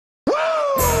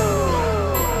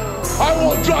I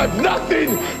won't drive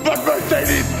nothing but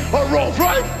Mercedes or Rolls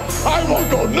Royce. I won't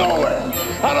go nowhere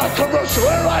on a commercial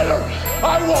airliner.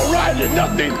 I won't ride in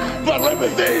nothing but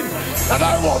limousines. And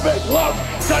I won't make love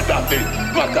to nothing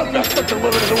but the best looking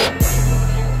women in the world.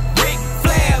 Ric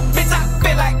Flair, bitch, I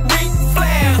feel like Ric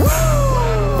Flair.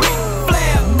 Ric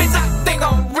Flair, bitch, I think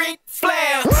I'm Ric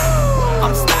Flair.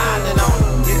 I'm styling on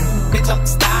it, bitch, I'm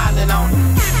styling on it.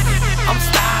 I'm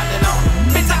styling on it,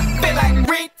 bitch, I feel like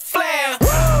Ric Flair.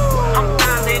 I'm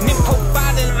styling and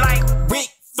profiling like Ric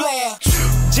Flair.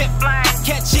 Jet flying,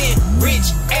 catching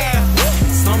rich air.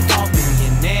 Some dog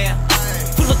billionaire.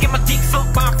 Who look at my dick so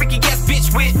fine, freaky ass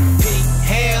bitch with pink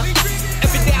hair.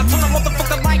 Every day I tell a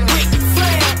motherfucker like Ric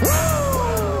Flair.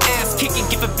 Ass kicking,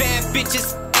 giving bad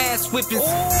bitches ass whippings.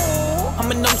 I'm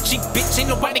a no cheap bitch, ain't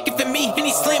nobody giving me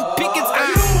any slim pickings.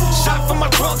 I shop for my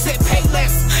drugs at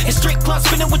Payless. And straight club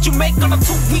spending what you make on a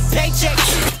 2-week paycheck.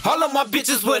 All of my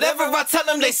bitches, whatever I tell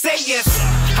them, they say yes.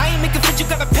 I ain't making fit, you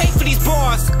gotta pay for these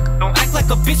bars. Don't act like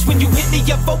a bitch when you hit me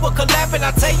up for a collab and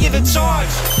I tell you to charge.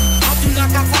 I do not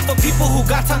got time for people who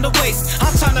got time to waste.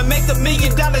 I'm trying to make $1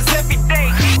 million every day.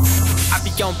 I be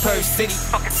on Purse City,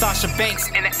 fucking Sasha Banks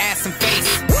in the ass and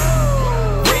face.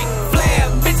 Ric Flair,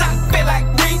 bitch, I feel like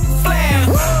Ric Flair.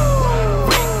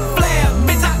 Ric Flair,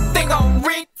 bitch, I think I'm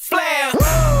Ric Flair.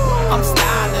 I'm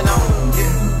styling on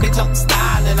it, bitch, I'm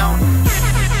styling on it.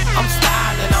 I'm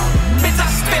styling on it, bitch, I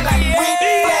feel like Ric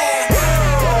Flair.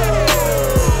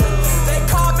 They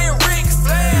call me Ric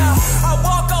Flair. I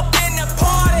walk up in the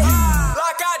party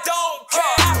like I don't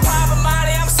care. I pop a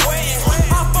money, I'm sweating.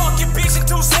 I fuck your bitch in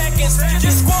 2 seconds.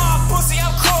 Your squad pussy,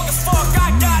 I'm cold as fuck.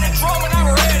 I got it drum and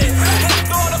I'm ready.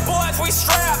 And all the boys, we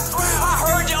strapped. I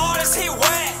heard your artist, he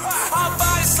whack. I'll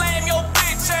body slam your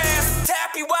bitch ass.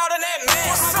 Tap you out in that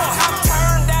mess. I'm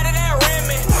turned out of that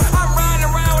Remy. I'm riding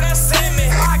around with that semi.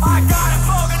 I got it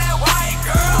fucking that white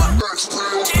girl.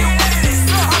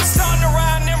 I'm starting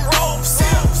around them ropes.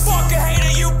 Fuck a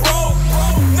hater, you broke.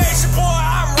 Nation boy,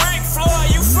 I'm Ric Flair.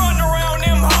 You frontin' around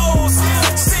them hoes.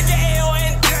 Sick of L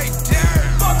and D.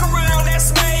 Fuck around,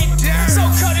 that's made. So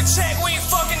cut a check, we ain't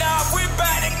fucking off. We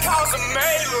bout to cause a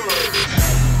mailer.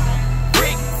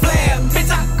 Ric Flair, bitch,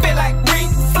 I feel like Ric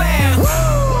Flair.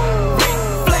 Ric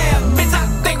Flair, bitch, I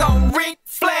think I'm Ric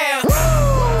Flair.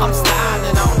 I'm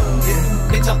styling on it,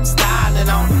 bitch, I'm styling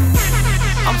on it.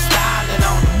 I'm styling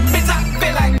on it, bitch, I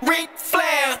feel like